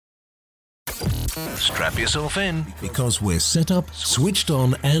Strap yourself in because we're set up, switched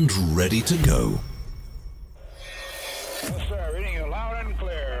on, and ready to go. Yes, sir. Reading you loud and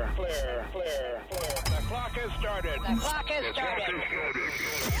clear. Clear. The clock has started. 5,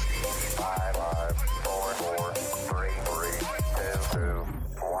 4, 3, 2,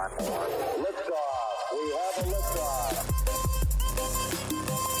 1. Liftoff. We have a liftoff.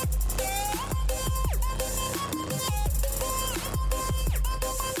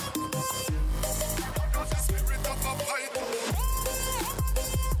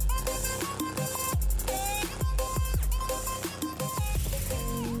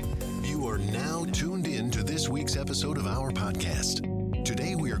 You are now tuned in to this week's episode of our podcast.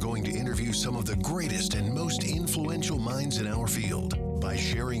 Today we are going to interview some of the greatest and most influential minds in our field. By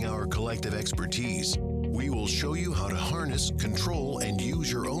sharing our collective expertise, we will show you how to harness, control, and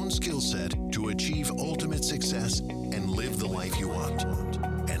use your own skill set to achieve ultimate success and live the life you want.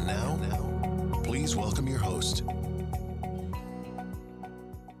 And now, please welcome your host.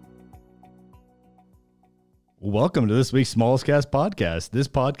 Welcome to this week's Smallest Cast podcast. This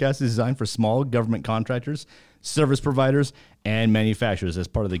podcast is designed for small government contractors, service providers, and manufacturers as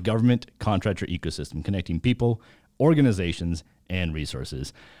part of the government contractor ecosystem, connecting people, organizations, and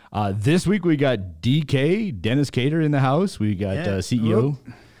resources. This week we got DK, Dennis Cater in the house. We got CEO.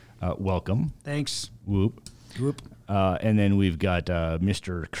 Welcome. Thanks. Whoop. And then we've got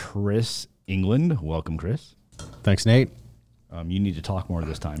Mr. Chris England. Welcome, Chris. Thanks, Nate. You need to talk more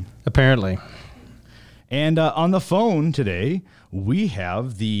this time. Apparently. And on the phone today, we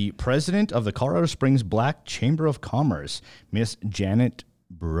have the president of the Colorado Springs Black Chamber of Commerce, Miss Janet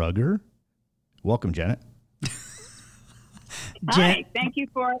Brugger. Welcome, Janet. Hi, thank you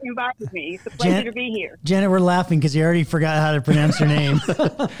for inviting me. It's a pleasure to be here. Janet, we're laughing because you already forgot how to pronounce your name.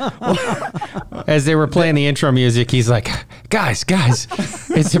 As they were playing the intro music, he's like, guys,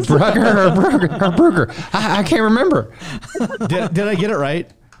 is it Brugger or Brugger? I can't remember. Did I get it right?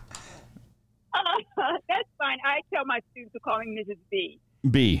 That's fine. I tell my students to call me Mrs. B.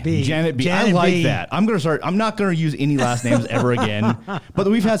 B. Janet B. I like B. that. I'm not going to use any last names ever again. But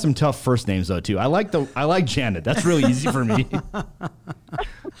we've had some tough first names though too. I like Janet. That's really easy for me.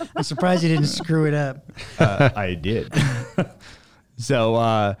 I'm surprised you didn't screw it up. I did.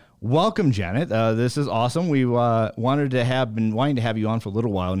 So welcome, Janet. This is awesome. We been wanting to have you on for a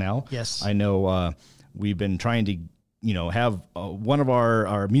little while now. Yes. I know we've been trying to have one of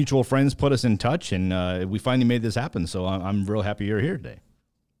our mutual friends put us in touch, and we finally made this happen. So I'm real happy you're here today.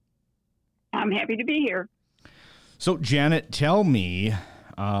 I'm happy to be here. So, Janet, tell me,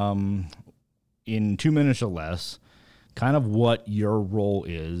 in 2 minutes or less, kind of what your role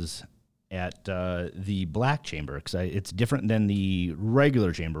is at the Black Chamber, because it's different than the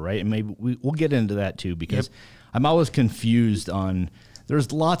regular chamber, right? And maybe we'll get into that too, because I'm always confused on.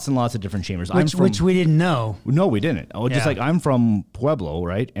 There's lots and lots of different chambers. Which we didn't know. No, we didn't. Just like I'm from Pueblo,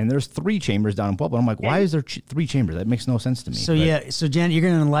 right? And there's 3 chambers down in Pueblo. I'm like, why is there 3 chambers? That makes no sense to me. So Janet, you're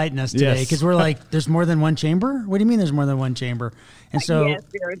going to enlighten us today because we're like, there's more than one chamber? What do you mean there's more than one chamber? And so yes,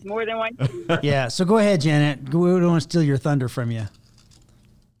 there is more than one chamber. Yeah, so go ahead, Janet. We don't want to steal your thunder from you.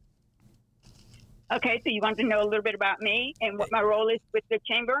 Okay, so you want to know a little bit about me and what my role is with the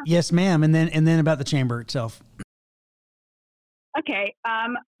chamber? Yes, ma'am. And then about the chamber itself. Okay.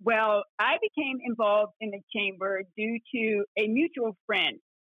 Well, I became involved in the chamber due to a mutual friend.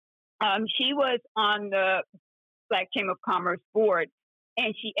 She was on the Black Chamber of Commerce board,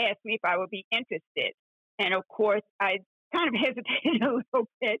 and she asked me if I would be interested. And of course, I kind of hesitated a little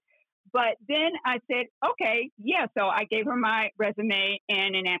bit, but then I said, okay, yeah. So I gave her my resume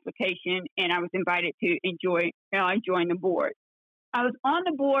and an application, and I was invited to join the board. I was on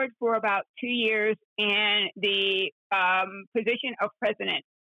the board for about 2 years, and the position of president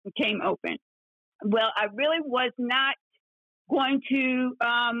came open. Well, I really was not going to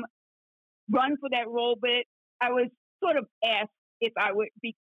run for that role, but I was sort of asked if I would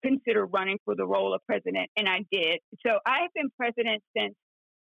consider running for the role of president, and I did. So I have been president since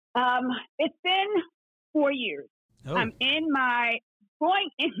it's been 4 years. Oh. I'm going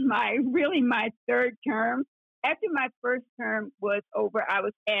in my third term. After my first term was over, I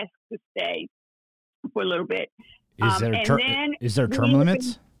was asked to stay for a little bit. Is there term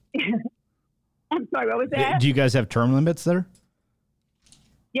limits? I'm sorry, what was that? Do you guys have term limits there?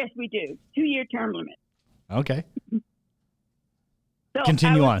 Yes, we do. 2-year term limit. Okay. So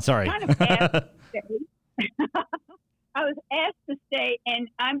continue on. Sorry. Kind of asked to stay. I was asked to stay, and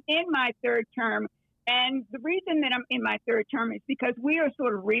I'm in my third term. And the reason that I'm in my third term is because we are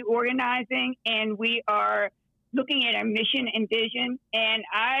sort of reorganizing, and we are looking at our mission and vision. And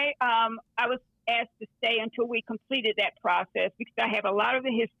I was asked to stay until we completed that process because I have a lot of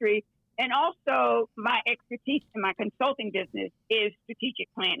the history And also, my expertise in my consulting business is strategic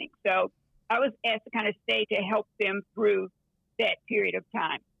planning. So I was asked to kind of stay to help them through that period of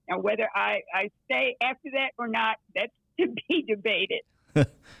time. Now, whether I stay after that or not, that's to be debated.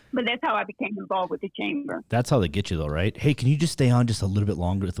 But that's how I became involved with the chamber. That's how they get you, though, right? Hey, can you just stay on just a little bit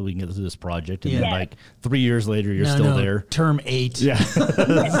longer so we can get through this project? And then, like, 3 years later, you're still there. Term 8. Yeah.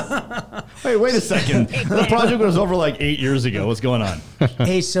 Hey, wait a second. The project was over like 8 years ago. What's going on?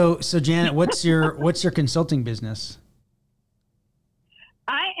 Hey, so Janet, what's your consulting business?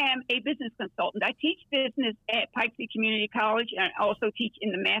 I am a business consultant. I teach business at Pikes Peak Community College, and I also teach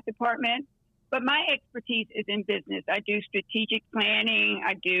in the math department. But my expertise is in business. I do strategic planning.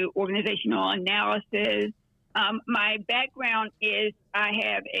 I do organizational analysis. My background is I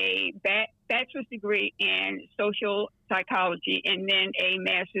have a bachelor's degree in social psychology and then a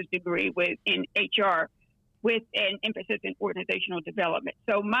master's degree in HR with an emphasis in organizational development.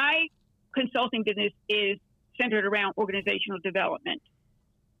 So my consulting business is centered around organizational development.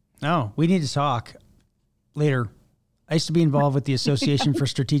 Oh, we need to talk later. I used to be involved with the Association for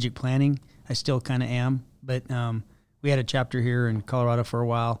Strategic Planning. I still kind of am, but we had a chapter here in Colorado for a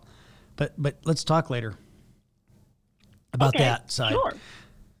while. But let's talk later about that side. Sure.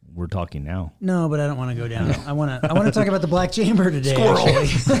 We're talking now. No, but I don't want to go down. I want to talk about the Black Chamber today.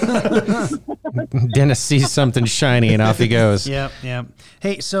 Actually. Dennis sees something shiny and off he goes. Yep.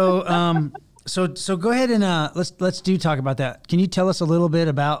 Hey, so So go ahead and let's talk about that. Can you tell us a little bit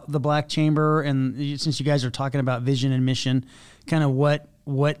about the Black Chamber, and since you guys are talking about vision and mission, kind of what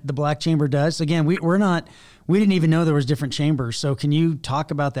the Black Chamber does? Again, we didn't even know there was different chambers. So can you talk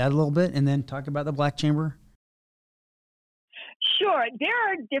about that a little bit, and then talk about the Black Chamber? Sure. There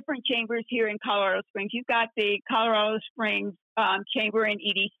are different chambers here in Colorado Springs. You've got the Colorado Springs Chamber and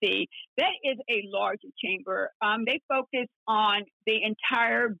EDC. That is a larger chamber. They focus on the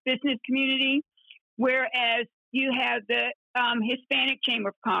entire business community, whereas you have the Hispanic Chamber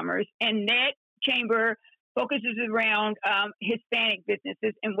of Commerce, and that chamber focuses around Hispanic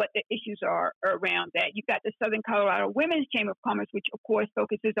businesses and what the issues are around that. You've got the Southern Colorado Women's Chamber of Commerce, which of course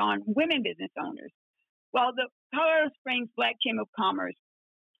focuses on women business owners. While the Colorado Springs Black Chamber of Commerce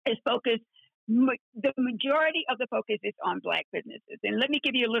is focused, the majority of the focus is on Black businesses. And let me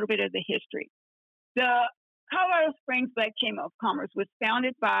give you a little bit of the history. The Colorado Springs Black Chamber of Commerce was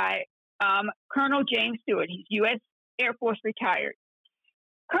founded by Colonel James Stewart. He's U.S. Air Force retired.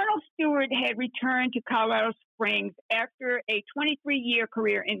 Colonel Stewart had returned to Colorado Springs after a 23-year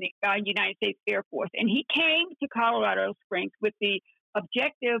career in the United States Air Force. And he came to Colorado Springs with the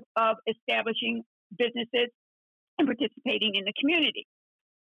objective of establishing businesses and participating in the community.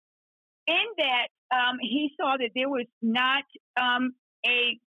 In that, he saw that there was not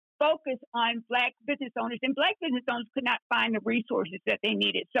a focus on Black business owners, and Black business owners could not find the resources that they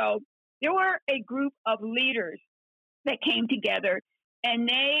needed. So there were a group of leaders that came together, and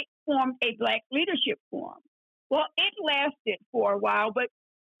they formed a Black Leadership Forum. Well, it lasted for a while, but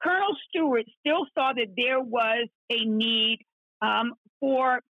Colonel Stewart still saw that there was a need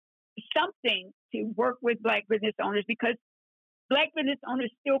for something to work with Black business owners, because Black business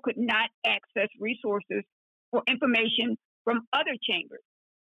owners still could not access resources or information from other chambers.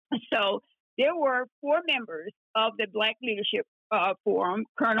 So there were 4 members of the Black Leadership Forum: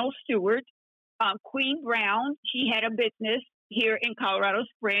 Colonel Stewart, Queen Brown, she had a business here in Colorado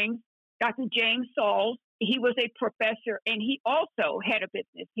Springs; Dr. James Sauls, he was a professor and he also had a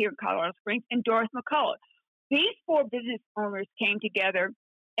business here in Colorado Springs; and Doris McCullough. These 4 business owners came together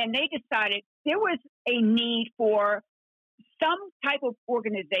and they decided there was a need for some type of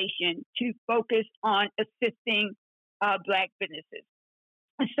organization to focus on assisting Black businesses.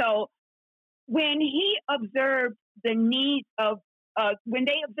 So when he observed the needs of when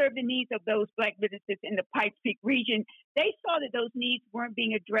they observed the needs of those Black businesses in the Pikes Peak region, they saw that those needs weren't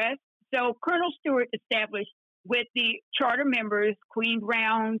being addressed. So Colonel Stewart established, with the charter members, Queen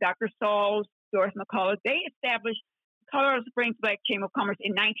Brown, Dr. Sauls, Doris McCullough, they established Colorado Springs Black Chamber of Commerce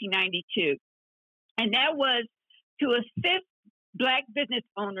in 1992. And that was to assist Black business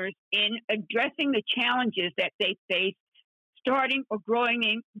owners in addressing the challenges that they faced starting or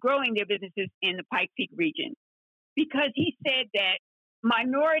growing their businesses in the Pikes Peak region. Because he said that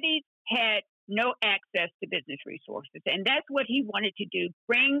minorities had no access to business resources. And that's what he wanted to do,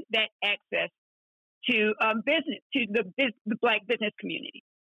 bring that access to business, to the Black business community.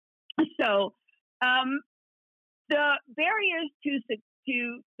 So the barriers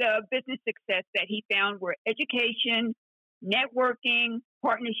to the business success that he found were education, networking,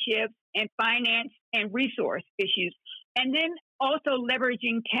 partnerships, and finance and resource issues. And then also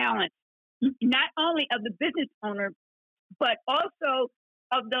leveraging talent, not only of the business owner, but also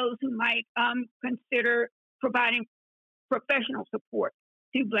of those who might consider providing professional support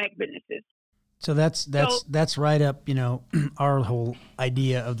to Black businesses. So that's right up, our whole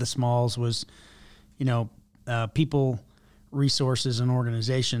idea of the Smalls was, people, resources, and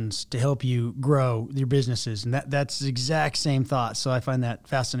organizations to help you grow your businesses. And that's the exact same thought. So I find that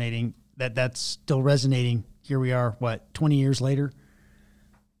fascinating that that's still resonating. Here we are, 20 years later?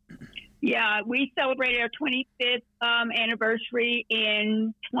 Yeah, we celebrated our 25th anniversary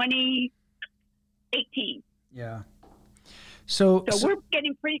in 2018. Yeah. So we're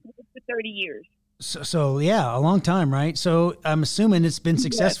getting pretty close to 30 years. So yeah, a long time, right? So I'm assuming it's been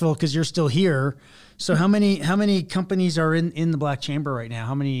successful because you're still here. So how many companies are in the Black Chamber right now?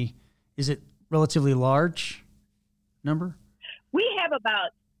 How many? Is it relatively large number? We have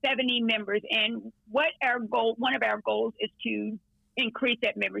about 70 members, and one of our goals is to increase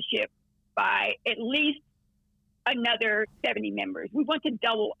that membership by at least another 70 members. We want to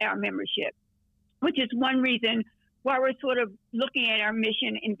double our membership, which is one reason why we're sort of looking at our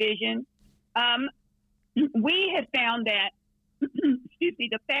mission and vision. We have found that,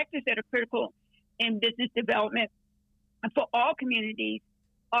 the factors that are critical in business development for all communities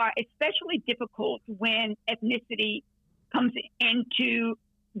are especially difficult when ethnicity comes into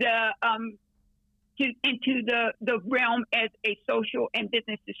the realm as a social and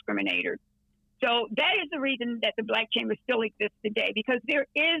business discriminator. So that is the reason that the Black Chamber still exists today, because there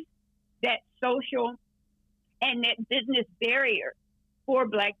is that social and that business barrier for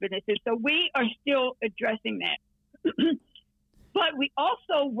Black businesses. So we are still addressing that. But we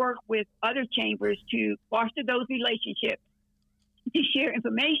also work with other chambers to foster those relationships, to share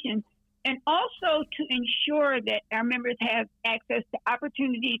information, and also to ensure that our members have access to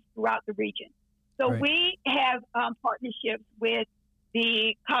opportunities throughout the region. So we have partnerships with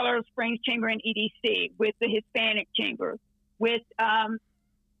the Colorado Springs Chamber and EDC, with the Hispanic Chamber, with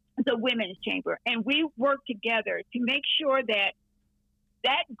the Women's Chamber. And we work together to make sure that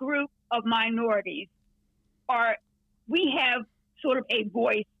that group of minorities we have sort of a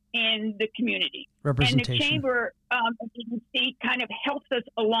voice in the community. Representation. And the Chamber of EDC kind of helps us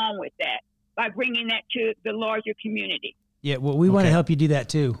along with that by bringing that to the larger community. Yeah, well, we want to help you do that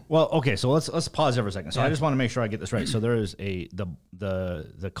too. Well, okay, so let's pause there for a second. So I just want to make sure I get this right. So there is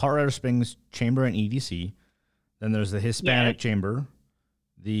the Colorado Springs Chamber and EDC, then there's the Hispanic Chamber,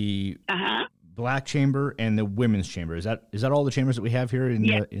 the Black Chamber, and the Women's Chamber. Is that all the chambers that we have here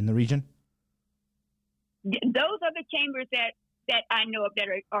in the region? Those are the chambers that I know of that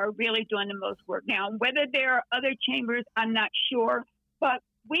are really doing the most work. Now, whether there are other chambers, I'm not sure, but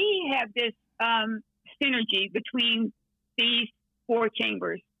we have this synergy between these four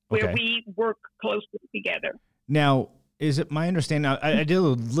chambers where we work closely together. Now, is it my understanding? I did a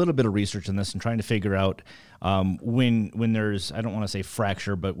little bit of research on this and trying to figure out when there's, I don't want to say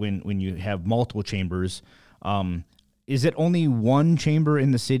fracture, but when you have multiple chambers, is it only one chamber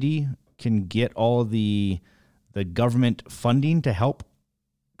in the city can get all the government funding to help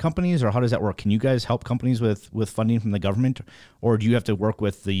companies, or how does that work? Can you guys help companies with funding from the government, or do you have to work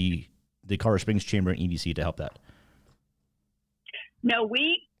with the Colorado Springs Chamber and EDC to help that? No,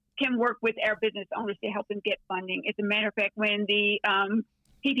 we can work with our business owners to help them get funding. As a matter of fact, when the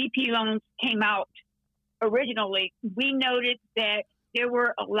PPP loans came out originally, we noted that there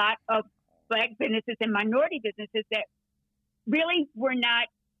were a lot of Black businesses and minority businesses that really were not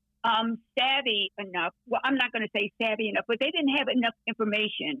savvy enough. Well, I'm not going to say savvy enough, but they didn't have enough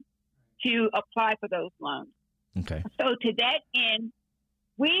information to apply for those loans. Okay. So to that end,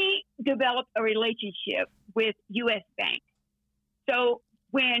 we developed a relationship with U.S. Bank. So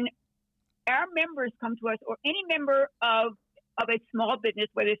when our members come to us, or any member of a small business,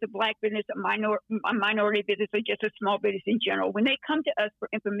 whether it's a Black business, a minority business, or just a small business in general, when they come to us for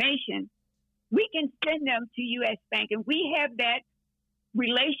information, we can send them to U.S. Bank, and we have that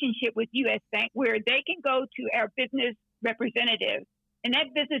relationship with U.S. Bank where they can go to our business representative, and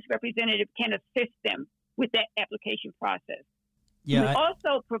that business representative can assist them with that application process. Yeah, we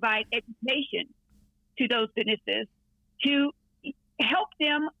also provide education to those businesses to help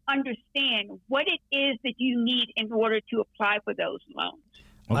them understand what it is that you need in order to apply for those loans.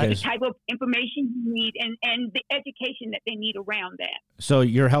 Okay. The type of information you need and the education that they need around that. So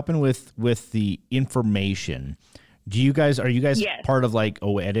you're helping with the information. Are you guys part of like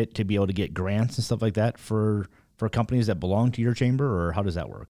OEdit to be able to get grants and stuff like that for companies that belong to your chamber, or how does that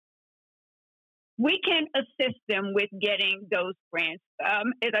work? We can assist them with getting those grants.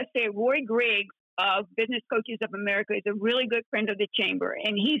 As I said, Roy Griggs of Business Coaches of America is a really good friend of the chamber,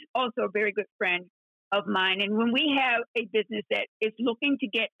 and he's also a very good friend of mine. And when we have a business that is looking to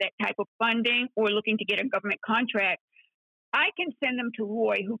get that type of funding or looking to get a government contract, I can send them to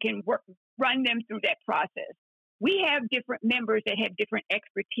Roy, who can run them through that process. We have different members that have different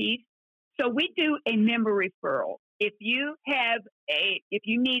expertise. So we do a member referral. If you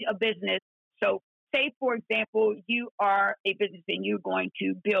need a business, so say, for example, you are a business and you're going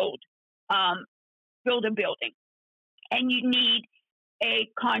to build a building and you need a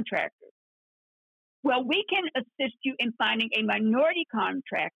contractor. Well, we can assist you in finding a minority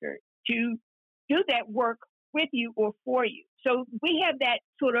contractor to do that work with you or for you. So we have that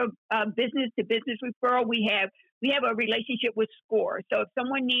sort of business-to-business referral. We have a relationship with SCORE. So if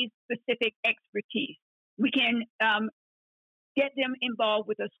someone needs specific expertise, we can get them involved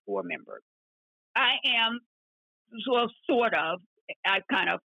with a SCORE member. I am, sort of, I've kind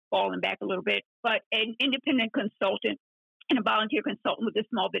of fallen back a little bit, but an independent consultant and a volunteer consultant with the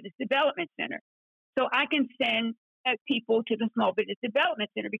Small Business Development Center. So I can send people to the Small Business Development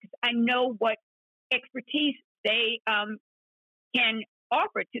Center because I know what expertise they can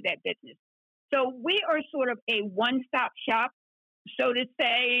offer to that business. So we are sort of a one-stop shop, so to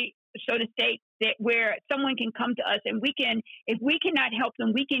state, that where someone can come to us and we can, if we cannot help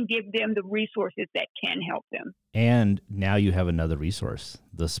them, we can give them the resources that can help them. And now you have another resource,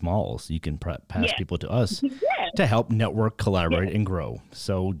 the Smalls. You can pass people to us to help network, collaborate, and grow.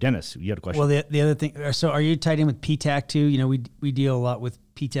 So, Dennis, you had a question. Well, the other thing, so are you tied in with PTAC too? You know, we deal a lot with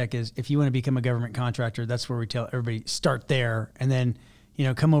PTAC. Is if you want to become a government contractor, that's where we tell everybody start there, and then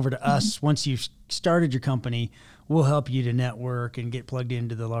come over to us once you've started your company. We'll help you to network and get plugged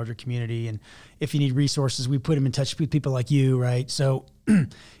into the larger community. And if you need resources, we put them in touch with people like you, right? So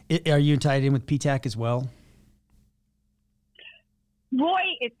are you tied in with PTAC as well? Roy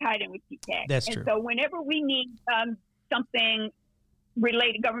is tied in with PTAC. That's true. So whenever we need something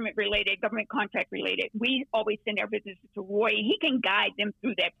related, government contract related, we always send our businesses to Roy. He can guide them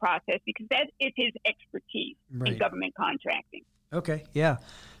through that process because that is his expertise in government contracting. Okay, yeah.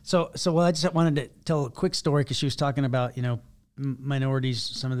 So I just wanted to tell a quick story because she was talking about, minorities,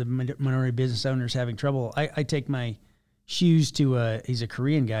 some of the minority business owners having trouble. I take my shoes to he's a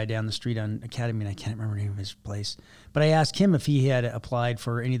Korean guy down the street on Academy, and I can't remember the name of his place. But I asked him if he had applied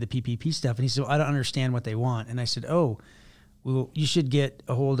for any of the PPP stuff, and he said, well, I don't understand what they want. And I said, well, you should get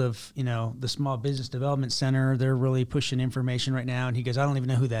a hold of, the Small Business Development Center. They're really pushing information right now. And he goes, I don't even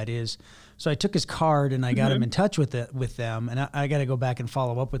know who that is. So I took his card and I got him in touch with them. And I got to go back and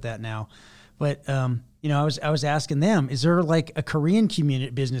follow up with that now. But, I was asking them, is there like a Korean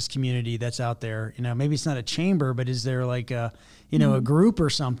business community that's out there? Maybe it's not a chamber, but is there like a group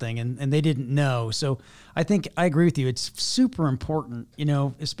or something? And they didn't know. So I think I agree with you. It's super important,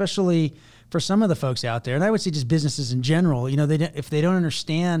 especially for some of the folks out there. And I would say just businesses in general, if they don't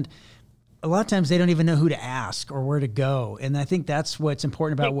understand, a lot of times they don't even know who to ask or where to go. And I think that's what's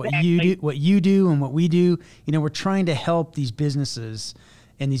important about what you do and what we do. We're trying to help these businesses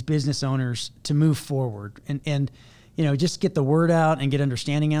and these business owners to move forward and just get the word out and get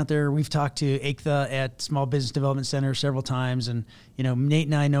understanding out there. We've talked to Eiktha at Small Business Development Center several times, and Nate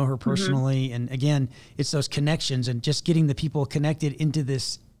and I know her personally. And again, it's those connections and just getting the people connected into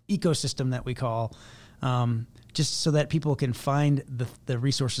this ecosystem that we call, just so that people can find the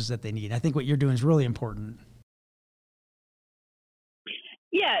resources that they need. I think what you're doing is really important.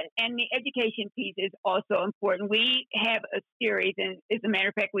 Yeah, and the education piece is also important. We have a series, and as a matter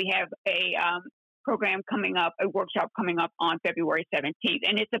of fact, we have a program coming up, a workshop coming up on February 17th,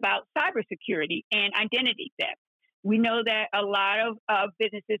 and it's about cybersecurity and identity theft. We know that a lot of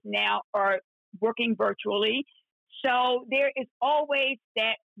businesses now are working virtually, so there is always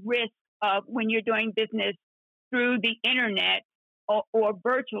that risk of when you're doing business through the internet or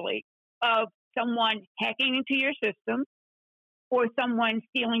virtually of someone hacking into your system or someone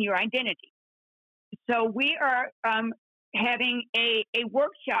stealing your identity. So we are having a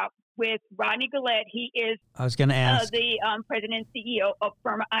workshop with Rodney Gillette. He is I was going to ask. The president and CEO of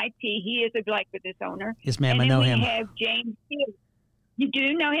Firma IT. He is a Black business owner. Yes, ma'am, and I know him. And we have James Hill. You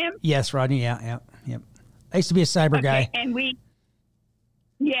do know him? Yes, Rodney, yeah. I used to be a cyber guy. And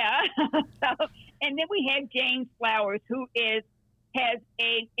and then we have James Flowers, who has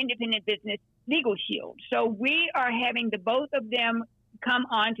an independent business, Legal Shield. So we are having the both of them come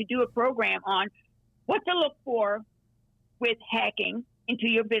on to do a program on what to look for with hacking into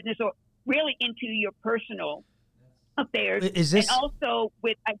your business or really into your personal affairs, and also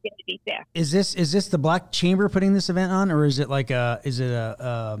with identity theft. Is this the Black Chamber putting this event on, or is it like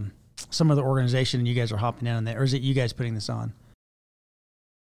some other organization and you guys are hopping in on that, or is it you guys putting this on?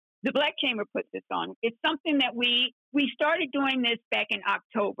 The Black Chamber puts this on. It's something that we started doing this back in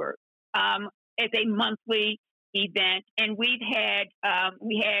October as a monthly event, and we had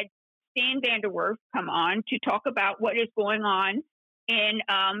Stan Vanderwerf come on to talk about what is going on in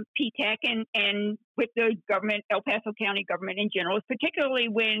PTAC and with the government, El Paso County government in general, particularly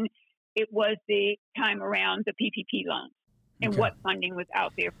when it was the time around the PPP loans and what funding was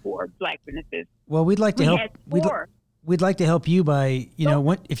out there for Black businesses. Well, we'd like to help. We'd like to help you by,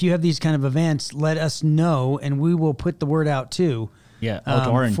 if you have these kind of events, let us know, and we will put the word out too. Yeah, out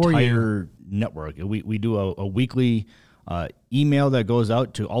to our entire network. We do a weekly email that goes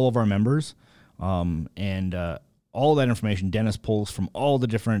out to all of our members, and all that information Dennis pulls from all the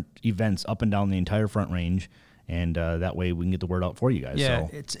different events up and down the entire Front Range, and that way we can get the word out for you guys. Yeah, so.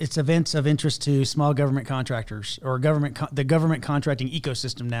 it's events of interest to small government contractors or the government contracting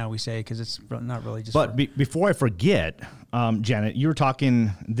ecosystem now, we say, because it's not really just. But before I forget, Janet, you were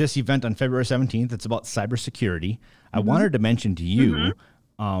talking this event on February 17th. It's about cybersecurity. I wanted to mention to you,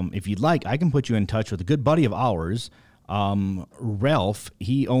 if you'd like, I can put you in touch with a good buddy of ours, Ralph.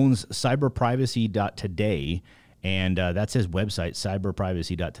 He owns cyberprivacy.today. And that's his website,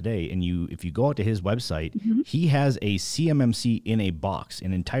 cyberprivacy.today. And if you go out to his website, he has a CMMC in a box,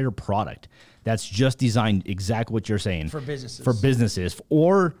 an entire product that's just designed exactly what you're saying. For businesses. For businesses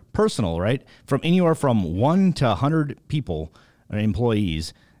or personal, right? From anywhere from 1 to 100 people or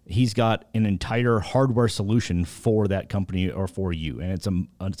employees, he's got an entire hardware solution for that company or for you. And it's an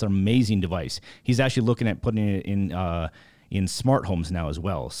amazing device. He's actually looking at putting it in smart homes now as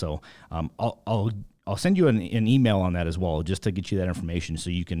well. So I'll send you an email on that as well, just to get you that information so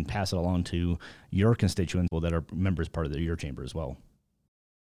you can pass it along to your constituents that are members part of your chamber as well.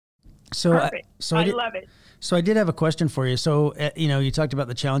 So, I love it. So I did have a question for you. So, you talked about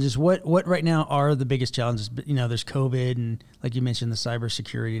the challenges. What right now are the biggest challenges? There's COVID and, like you mentioned, the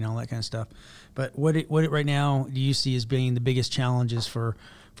cybersecurity and all that kind of stuff. But what right now do you see as being the biggest challenges for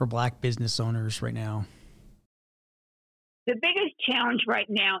Black business owners right now? The biggest challenge right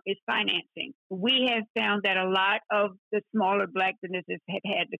now is financing. We have found that a lot of the smaller Black businesses have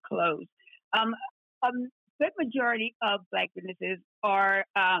had to close. A good majority of Black businesses are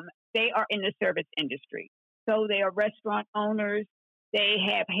in the service industry. So they are restaurant owners, they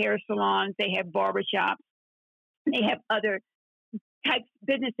have hair salons, they have barbershops, they have other types of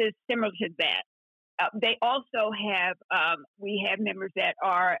businesses similar to that. They also have, we have members that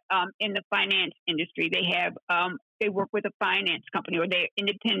are in the finance industry. They work with a finance company or they're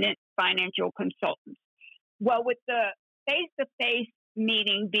independent financial consultants. Well, with the face-to-face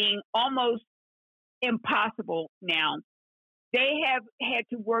meeting being almost impossible now, they have had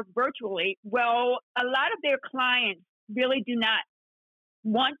to work virtually. Well, a lot of their clients really do not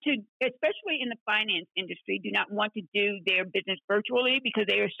want to, especially in the finance industry, do not want to do their business virtually because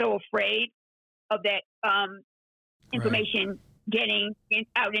they are so afraid of that information getting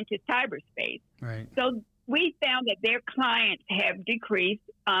out into cyberspace. Right. So we found that their clients have decreased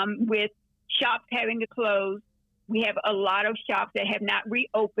with shops having to close. We have a lot of shops that have not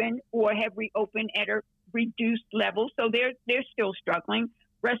reopened or have reopened at a reduced level. So they're still struggling.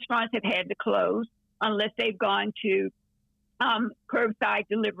 Restaurants have had to close unless they've gone to curbside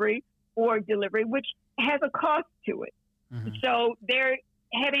delivery or delivery, which has a cost to it. Mm-hmm. So they're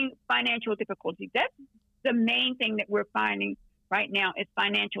having financial difficulties. That's the main thing that we're finding right now is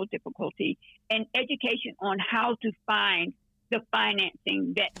financial difficulty and education on how to find the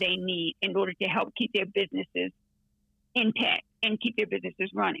financing that they need in order to help keep their businesses intact and keep their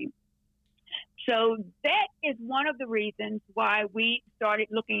businesses running. So that is one of the reasons why we started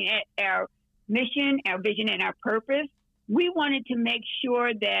looking at our mission, our vision, and our purpose. We wanted to make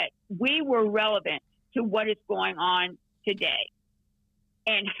sure that we were relevant to what is going on today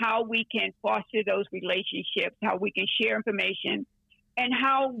and how we can foster those relationships, how we can share information, and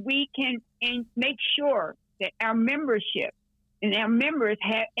how we can make sure that our membership and our members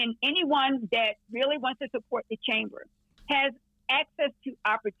have, and anyone that really wants to support the chamber has access to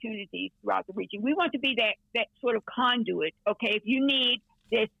opportunities throughout the region. We want to be that sort of conduit. Okay, if you need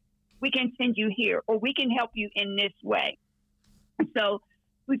this, we can send you here, or we can help you in this way. So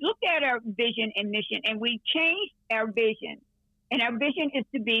we've looked at our vision and mission, and we changed our vision. And our vision is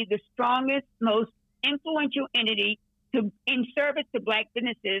to be the strongest, most influential entity in service to Black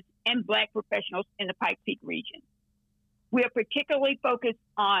businesses and Black professionals in the Pikes Peak region. We are particularly focused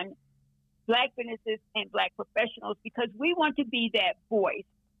on Black businesses and Black professionals because we want to be that voice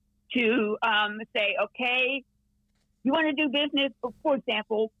to say, okay, you want to do business, for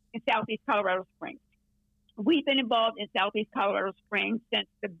example, in Southeast Colorado Springs. We've been involved in Southeast Colorado Springs since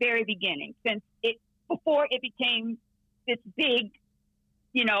the very beginning, before it became this big,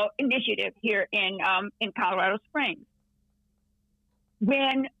 initiative here in Colorado Springs.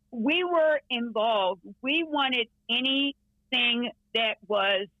 When we were involved, we wanted anything that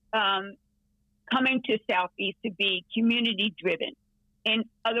was coming to Southeast to be community driven. In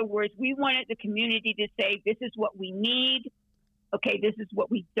other words, we wanted the community to say, this is what we need. Okay, this is what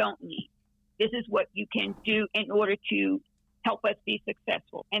we don't need. This is what you can do in order to help us be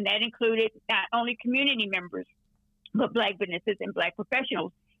successful. And that included not only community members, but Black businesses and Black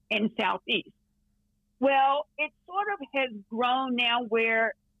professionals in Southeast. Well, it sort of has grown now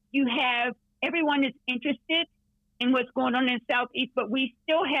where you have everyone is interested in what's going on in Southeast, but we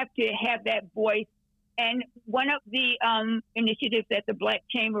still have to have that voice. And one of the initiatives that the Black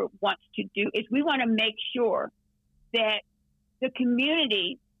Chamber wants to do is we want to make sure that the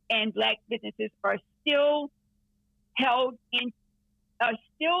community and Black businesses are still held in, are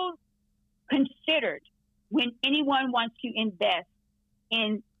still considered when anyone wants to invest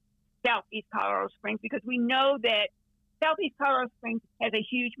in Southeast Colorado Springs, because we know that Southeast Colorado Springs has a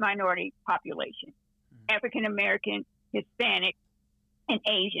huge minority population, African American, Hispanic, and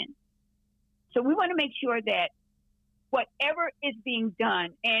Asian. So we want to make sure that whatever is being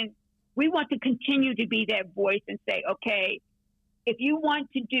done, and we want to continue to be that voice and say, okay, if you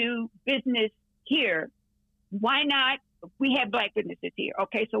want to do business here, why not? We have Black businesses here.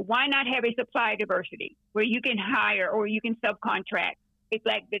 Okay, so why not have a supply diversity where you can hire or you can subcontract a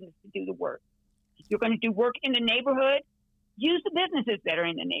Black business to do the work? If you're going to do work in the neighborhood, use the businesses that are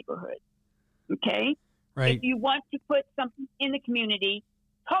in the neighborhood. Okay? Right. If you want to put something in the community,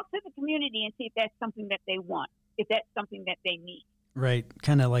 talk to the community and see if that's something that they want, if that's something that they need. Right.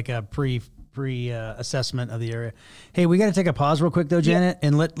 Kind of like a pre assessment of the area. Hey, we got to take a pause real quick though, Janet,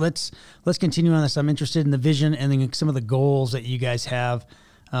 and let's continue on this. I'm interested in the vision and then some of the goals that you guys have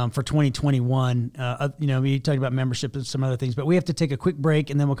for 2021. You know, we talked about membership and some other things, but we have to take a quick break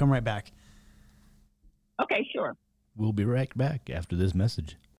and then we'll come right back. Okay, sure. We'll be right back after this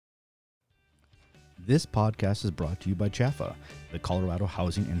message. This podcast is brought to you by CHFA, the Colorado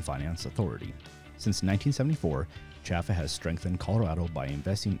Housing and Finance Authority. Since 1974, CHFA has strengthened Colorado by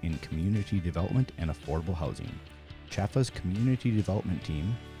investing in community development and affordable housing. CHFA's community development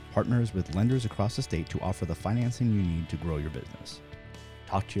team partners with lenders across the state to offer the financing you need to grow your business.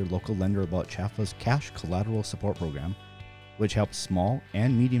 Talk to your local lender about CHFA's Cash Collateral Support Program, which helps small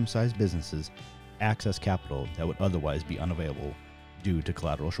and medium-sized businesses access capital that would otherwise be unavailable due to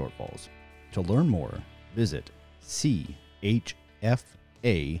collateral shortfalls. To learn more, visit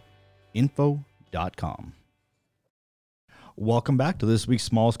chfainfo.com. Welcome back to this week's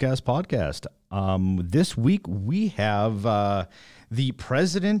Smallscast podcast. This week we have the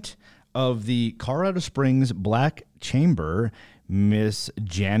president of the Colorado Springs Black Chamber, Miss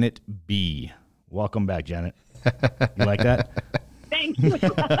Janet B. Welcome back, Janet. You like that? Thank you.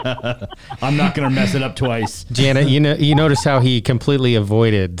 I'm not going to mess it up twice. Janet, you notice how he completely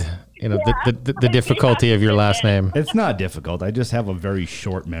avoided the difficulty of your last name. It's not difficult. I just have a very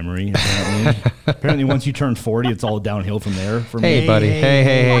short memory, apparently. Apparently, once you turn 40, it's all downhill from there for me. Hey, buddy.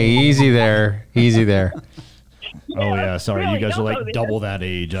 Hey. Easy there. Easy there. Oh, yeah. Sorry. Really, you guys are like double that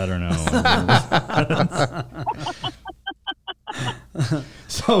age. I don't know.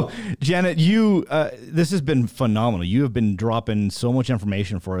 So, Janet, you this has been phenomenal. You have been dropping so much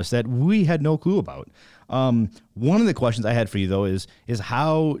information for us that we had no clue about. One of the questions I had for you, though, is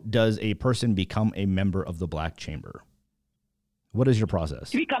how does a person become a member of the Black Chamber? What is your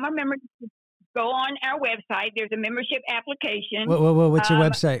process? To become a member, go on our website. There's a membership application. Whoa. What's your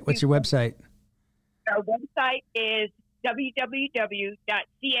website? What's your website? Our website is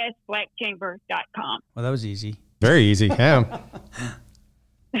www.csblackchamber.com. Well, that was easy. Very easy. Yeah.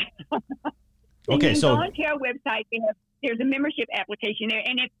 Okay, you so go onto our website. There's a membership application there,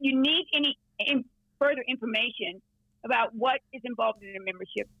 and if you need any further information about what is involved in a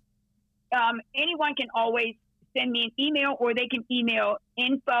membership, anyone can always send me an email, or they can email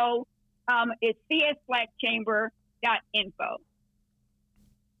info. It's csblackchamber.info.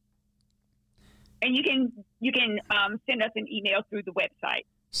 And you can send us an email through the website.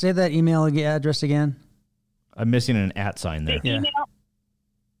 Say that email address again. I'm missing an @ sign there. The email,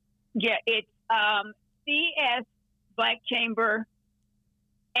 it's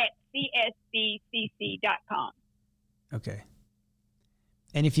csblackchamber@csbcc.com. Okay.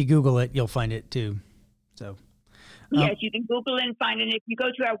 And if you Google it, you'll find it too. So. Yes, you can Google it and find it. If you go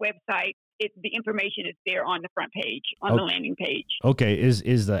to our website, the information is there on the front page, on the landing page. Okay.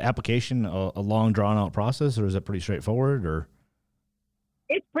 Is the application a long, drawn-out process, or is it pretty straightforward? Or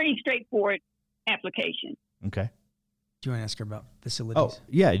it's pretty straightforward application. Okay. Do you want to ask her about facilities? Oh,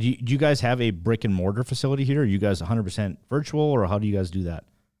 yeah. Do you guys have a brick-and-mortar facility here? Are you guys 100% virtual, or how do you guys do that?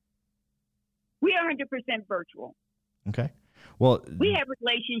 We are 100% virtual. Okay. Well, we have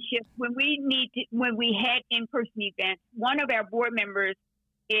relationships when we had in-person events. One of our board members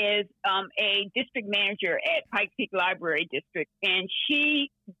is a district manager at Pikes Peak Library District, and she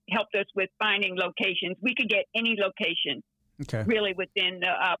helped us with finding locations. We could get any location really within the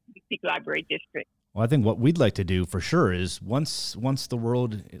Pikes Peak Library District. Well, I think what we'd like to do for sure is once the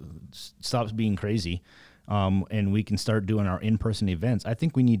world stops being crazy, and we can start doing our in-person events, I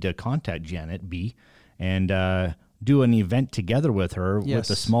think we need to contact Janet B. and do an event together with her with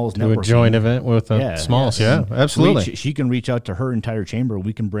the Smalls do Network. A joint event with the Smalls. Yeah, absolutely. She can reach out to her entire chamber.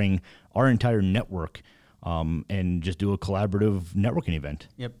 We can bring our entire network and just do a collaborative networking event.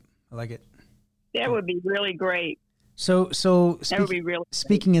 Yep, I like it. That would be really great. So that would be really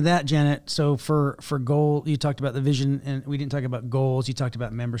speaking of that, Janet, so for goal, you talked about the vision, and we didn't talk about goals. You talked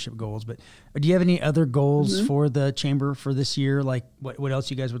about membership goals, but do you have any other goals for the chamber for this year? Like what else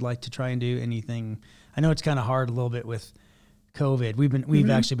you guys would like to try and do? Anything? I know it's kind of hard a little bit with COVID. We've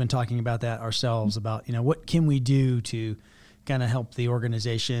actually been talking about that ourselves, about, what can we do to kind of help the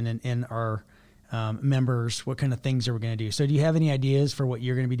organization and our members? What kind of things are we going to do? So do you have any ideas for what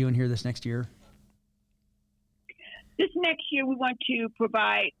you're going to be doing here this next year? This next year, we want to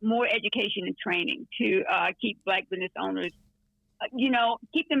provide more education and training to keep Black business owners,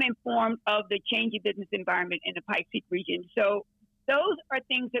 keep them informed of the changing business environment in the Pikes Peak region. So those are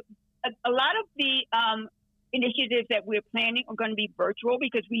things that a lot of the initiatives that we're planning are going to be virtual,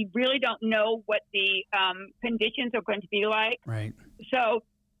 because we really don't know what the conditions are going to be like. Right. So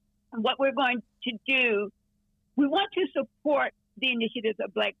what we're going to do, we want to support the initiatives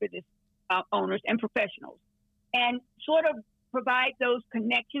of Black business owners and professionals, and sort of provide those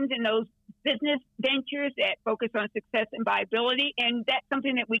connections and those business ventures that focus on success and viability. And that's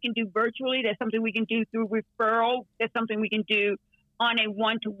something that we can do virtually. That's something we can do through referral. That's something we can do on a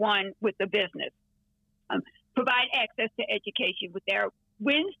one-to-one with the business. Provide access to education. With our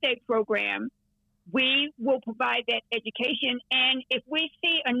Wednesday program, we will provide that education. And if we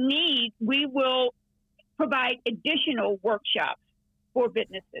see a need, we will provide additional workshops for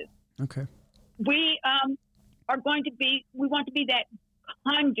businesses. Okay. We want to be that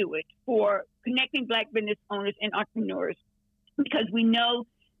conduit for connecting Black business owners and entrepreneurs, because we know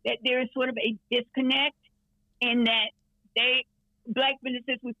that there is sort of a disconnect in that Black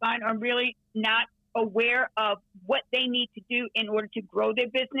businesses, we find, are really not aware of what they need to do in order to grow their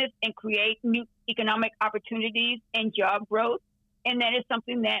business and create new economic opportunities and job growth. And that is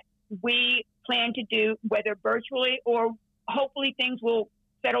something that we plan to do, whether virtually or hopefully things will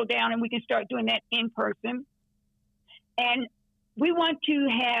settle down and we can start doing that in person. And we want to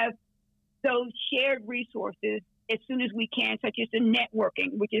have those shared resources as soon as we can, such as the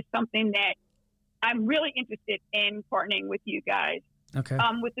networking, which is something that I'm really interested in partnering with you guys. Okay.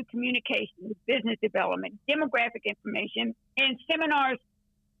 With the communication, business development, demographic information, and seminars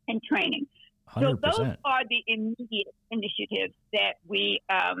and training. 100%. So those are the immediate initiatives that we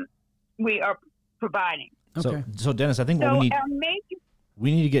are providing. Okay. So Dennis, I think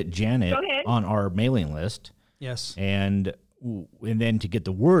we need to get Janet on our mailing list. Yes. And then to get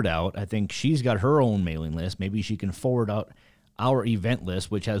the word out, I think she's got her own mailing list. Maybe she can forward out our event list,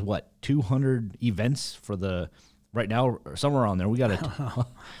 which has 200 events for right now, somewhere on there.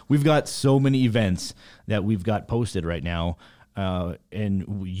 We've got so many events that we've got posted right now,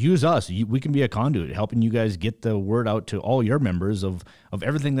 and use us. We can be a conduit helping you guys get the word out to all your members of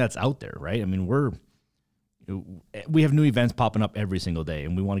everything that's out there, right? I mean, we have new events popping up every single day,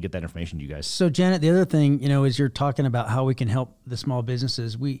 and we want to get that information to you guys. So Janet, the other thing, is you're talking about how we can help the small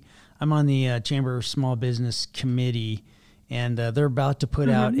businesses. I'm on the Chamber Small Business Committee, and they're about to put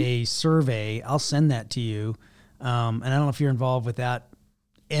out a survey. I'll send that to you. And I don't know if you're involved with that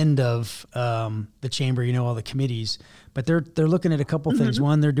end of the chamber, all the committees, but they're looking at a couple things.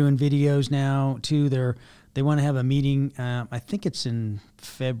 One, they're doing videos now. Two, they want to have a meeting. I think it's in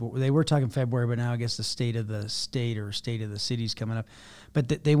February. They were talking February, but now I guess the state of the state or state of the city's coming up.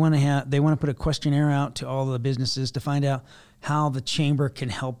 But they want to put a questionnaire out to all the businesses to find out how the chamber can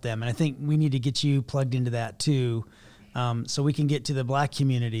help them. And I think we need to get you plugged into that too. So we can get to the Black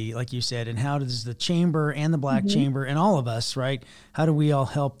community, like you said, and how does the chamber and the Black chamber and all of us, right? How do we all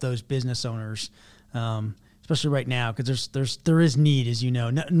help those business owners, especially right now? Because there is need, as you know.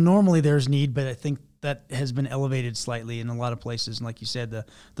 Normally there's need, but I think that has been elevated slightly in a lot of places, and like you said,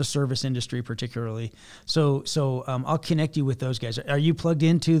 the service industry particularly. So I'll connect you with those guys. Are you plugged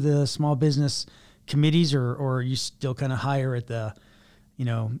into the small business committees, or are you still kind of higher at the,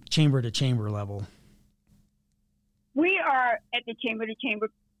 chamber to chamber level? We are at the chamber-to-chamber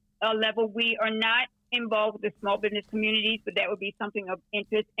level. We are not involved with the small business communities, but that would be something of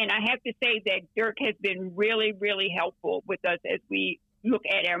interest. And I have to say that Dirk has been really, really helpful with us as we look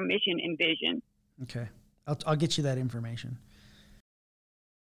at our mission and vision. Okay. I'll get you that information.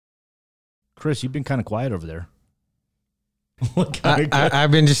 Chris, you've been kind of quiet over there. I've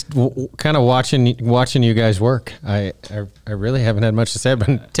been just kind of watching you guys work. I really haven't had much to say. I've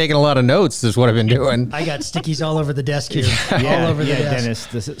been taking a lot of notes. Is what I've been doing. I got stickies all over the desk here. All over the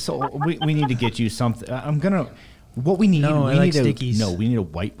desk. Dennis. So we need to get you something. What we need. No, we I like need stickies. we need a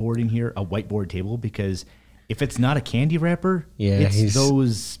whiteboard in here, a whiteboard table, because if it's not a candy wrapper, Yeah, it's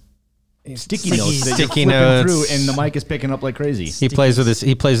those sticky notes that Sticky you're flipping notes. through, and the mic is picking up like crazy. He plays with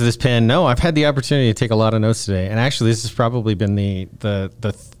his pen. No, I've had the opportunity to take a lot of notes today, and actually, this has probably been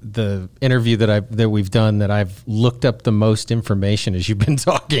the interview that we've done that I've looked up the most information as you've been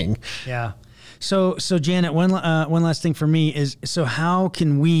talking. Yeah. So Janet, one last thing for me is, so how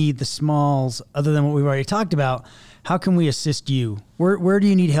can we, the smalls, other than what we've already talked about, how can we assist you? Where do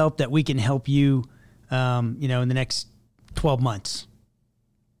you need help that we can help you, in the next 12 months?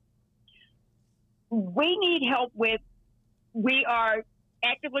 We need help we are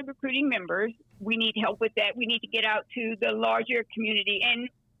actively recruiting members. We need help with that. We need to get out to the larger community. And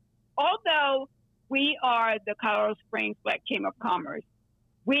although we are the Colorado Springs Black Chamber of Commerce,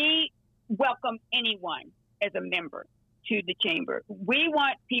 we welcome anyone as a member to the chamber. We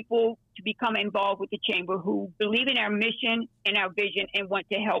want people to become involved with the chamber who believe in our mission and our vision and want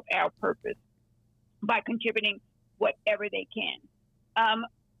to help our purpose by contributing whatever they can.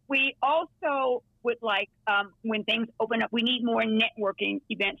 We also would like, when things open up, we need more networking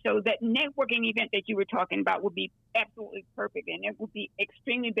events. So that networking event that you were talking about would be absolutely perfect, and it would be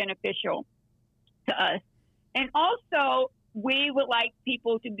extremely beneficial to us. And also, we would like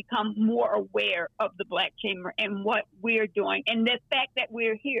people to become more aware of the Black Chamber and what we're doing and the fact that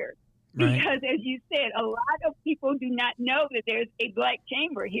we're here. Right. Because, as you said, a lot of people do not know that there's a Black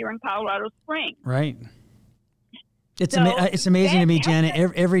Chamber here in Colorado Springs. Right. It's So it's amazing to me, that-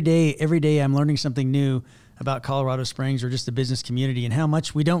 Janet. Every day I'm learning something new about Colorado Springs or just the business community and how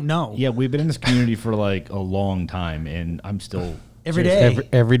much we don't know. Yeah, we've been in this community for like a long time, and I'm still Every seriously- day.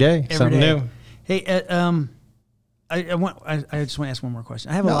 Every day, something day. new. Hey, I just want to ask one more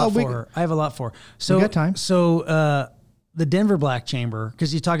question. I have a lot for her. So got time. So the Denver Black Chamber,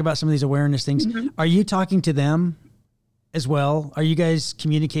 because you talk about some of these awareness things. Mm-hmm. Are you talking to them as well? Are you guys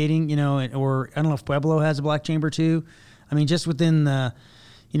communicating? Or I don't know if Pueblo has a Black Chamber too. I mean, just within the,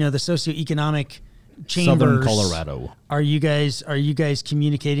 the socioeconomic chambers, Southern Colorado. Are you guys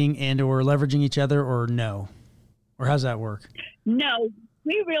communicating and or leveraging each other, or no? Or how's that work? No,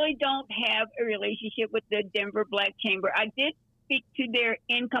 we really don't have a relationship with the Denver Black Chamber. I did speak to their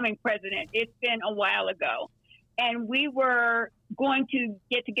incoming president. It's been a while ago. And we were going to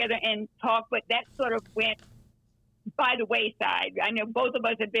get together and talk, but that sort of went by the wayside. I know both of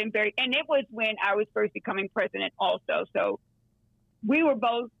us have been and it was when I was first becoming president also. So we were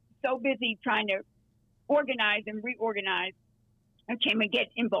both so busy trying to organize and reorganize our chamber, get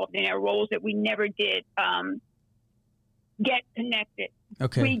involved in our roles, that we never did get connected.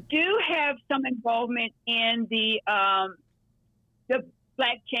 Okay. We do have some involvement in the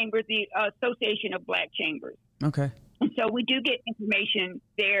Black Chamber, the Association of Black Chambers. Okay. And so we do get information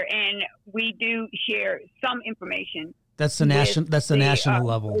there, and we do share some information. That's the national. That's the national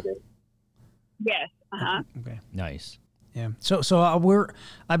level. Yes. Uh-huh. Okay. Nice. Yeah. So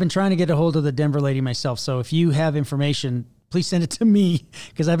I've been trying to get a hold of the Denver lady myself. So if you have information, please send it to me,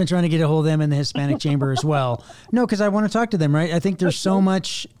 because I've been trying to get a hold of them in the Hispanic Chamber as well. No, because I want to talk to them. Right. I think there's so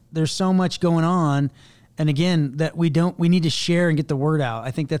much going on, and again, that we need to share and get the word out.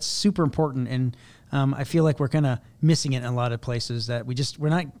 I think that's super important, and I feel like we're kind of missing it in a lot of places, that we're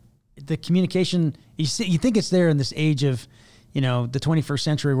not, the communication, you think it's there in this age of, the 21st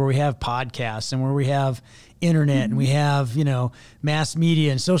century, where we have podcasts and where we have internet and we have, mass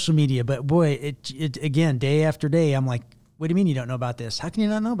media and social media. But boy, it again, day after day, I'm like, what do you mean you don't know about this? How can you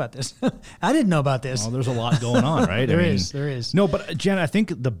not know about this? I didn't know about this. Well, there's a lot going on, right? There is. No, but Jen, I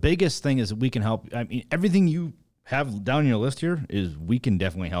think the biggest thing is that we can help. I mean, everything you have down your list here is we can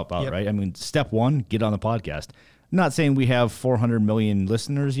definitely help out, Yep. right? I mean, step one, get on the podcast. Not saying we have 400 million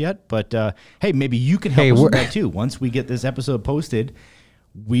listeners yet, but hey, maybe you can help us with that too. Once we get this episode posted,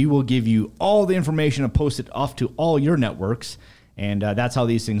 we will give you all the information and post it off to all your networks, and that's how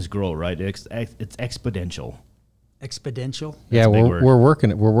these things grow, right? It's exponential. Exponential. Yeah, a big word. we're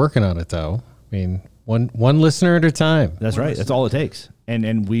working on it though. I mean, one listener at a time. That's right. That's all it takes,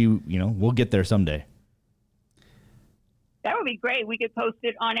 and we we'll get there someday. That would be great. We could post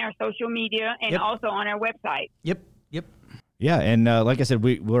it on our social media and Yep. also on our website. Yep. Yeah, and like I said,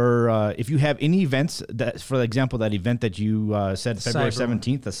 we're if you have any events that, for example, that event that you said February Cyber.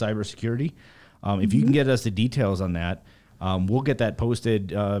 17th, the cybersecurity, if you can get us the details on that, we'll get that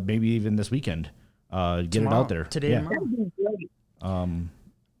posted maybe even this weekend. Get it out there. Today, Yeah. tomorrow. That would be great.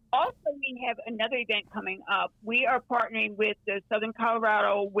 Also, we actually have another event coming up. We are partnering with the Southern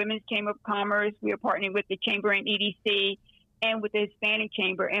Colorado Women's Chamber of Commerce. We are partnering with the Chamber and EDC and with the Hispanic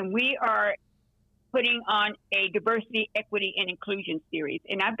Chamber. And we are putting on a diversity, equity, and inclusion series.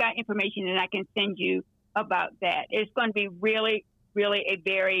 And I've got information that I can send you about that. It's going to be really, really a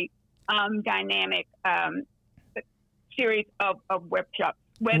very dynamic series of workshops,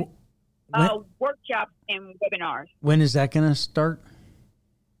 workshops and webinars. When is that going to start?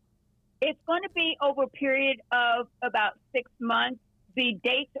 It's going to be over a period of about 6 months. The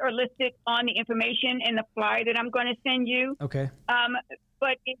dates are listed on the information in the flyer that I'm going to send you. Okay.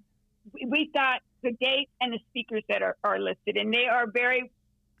 But we've got the dates and the speakers that are listed, and they are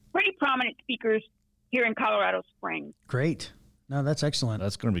pretty prominent speakers here in Colorado Springs. Great. No, that's excellent.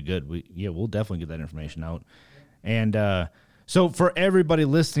 That's going to be good. We'll definitely get that information out. And so for everybody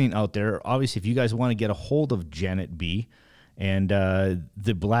listening out there, obviously, if you guys want to get a hold of Janet B. and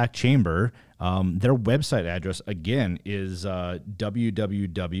the Black Chamber, their website address, again, is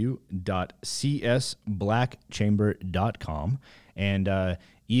www.csblackchamber.com. And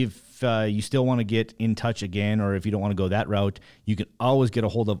if you still want to get in touch again, or if you don't want to go that route, you can always get a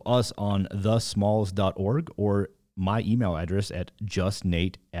hold of us on thesmalls.org or my email address at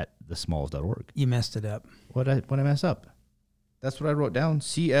justnate@thesmalls.org. You messed it up. What I mess up? That's what I wrote down.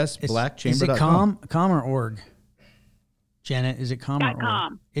 csblackchamber.com. Is it com or org? Janet, is it com or org?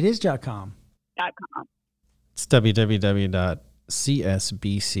 .com. It is .com. .com. It's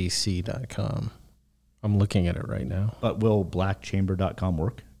www.csbcc.com. I'm looking at it right now. But will blackchamber.com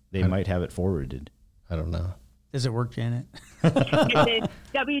work? They might have it forwarded. I don't know. Does it work, Janet? It is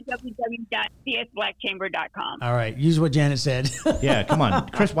www.csblackchamber.com. All right. Use what Janet said. Yeah, come on.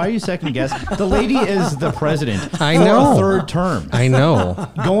 Chris, why are you second guess? The lady is the president. I for know. a third term. I know.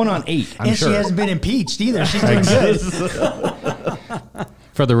 Going on 8, I'm and sure. she hasn't been impeached either. She's doing good.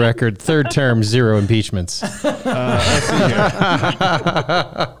 For the record, third term, 0 impeachments. Let's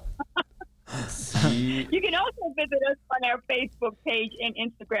see here. You can also visit us on our Facebook page and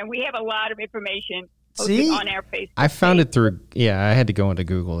Instagram. We have a lot of information posted See? on our Facebook I found page. it through, I had to go into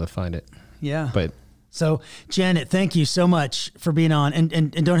Google to find it. Yeah. But So, Janet, thank you so much for being on.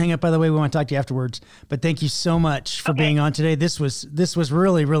 And don't hang up, by the way. We want to talk to you afterwards. But thank you so much for being on today. This was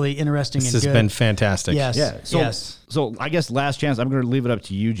really, really interesting this and has good. been fantastic. Yes. Yeah. So, yes. So I guess last chance, I'm going to leave it up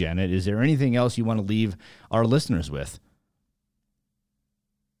to you, Janet. Is there anything else you want to leave our listeners with?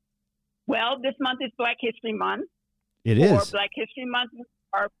 Well, this month is Black History Month. It For is. Black History Month,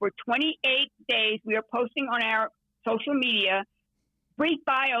 for 28 days, we are posting on our social media brief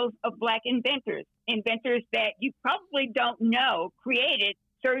bios of Black inventors that you probably don't know created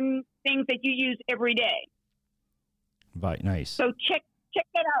certain things that you use every day. Right. Nice. So check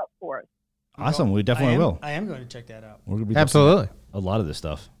that out for us. Awesome. We definitely will. I am going to check that out. We're going to be Absolutely. a lot of this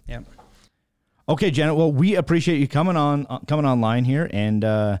stuff. Yep. Okay, Janet. Well, we appreciate you coming online here,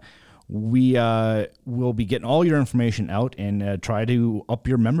 and we will be getting all your information out and try to up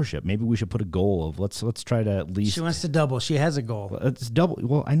your membership. Maybe we should put a goal of let's try to at least. She wants to double. She has a goal. It's double.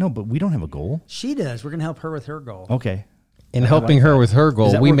 Well, I know, but we don't have a goal. She does. We're going to help her with her goal. Okay. In helping her with her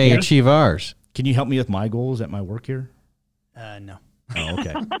goal, that we work, may Janet? achieve ours. Can you help me with my goals at my work here? No. Oh,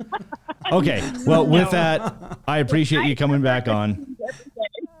 okay. Okay. Well, with that, I appreciate you coming back on.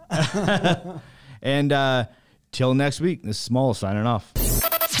 And till next week, this is Small signing off.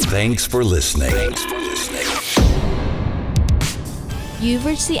 Thanks for listening. You've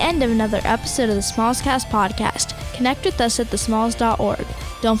reached the end of another episode of the Smallscast podcast. Connect with us at thesmalls.org.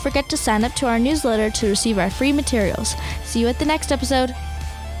 Don't forget to sign up to our newsletter to receive our free materials. See you at the next episode.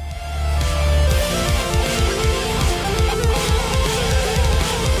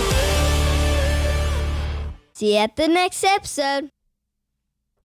 See you at the next episode.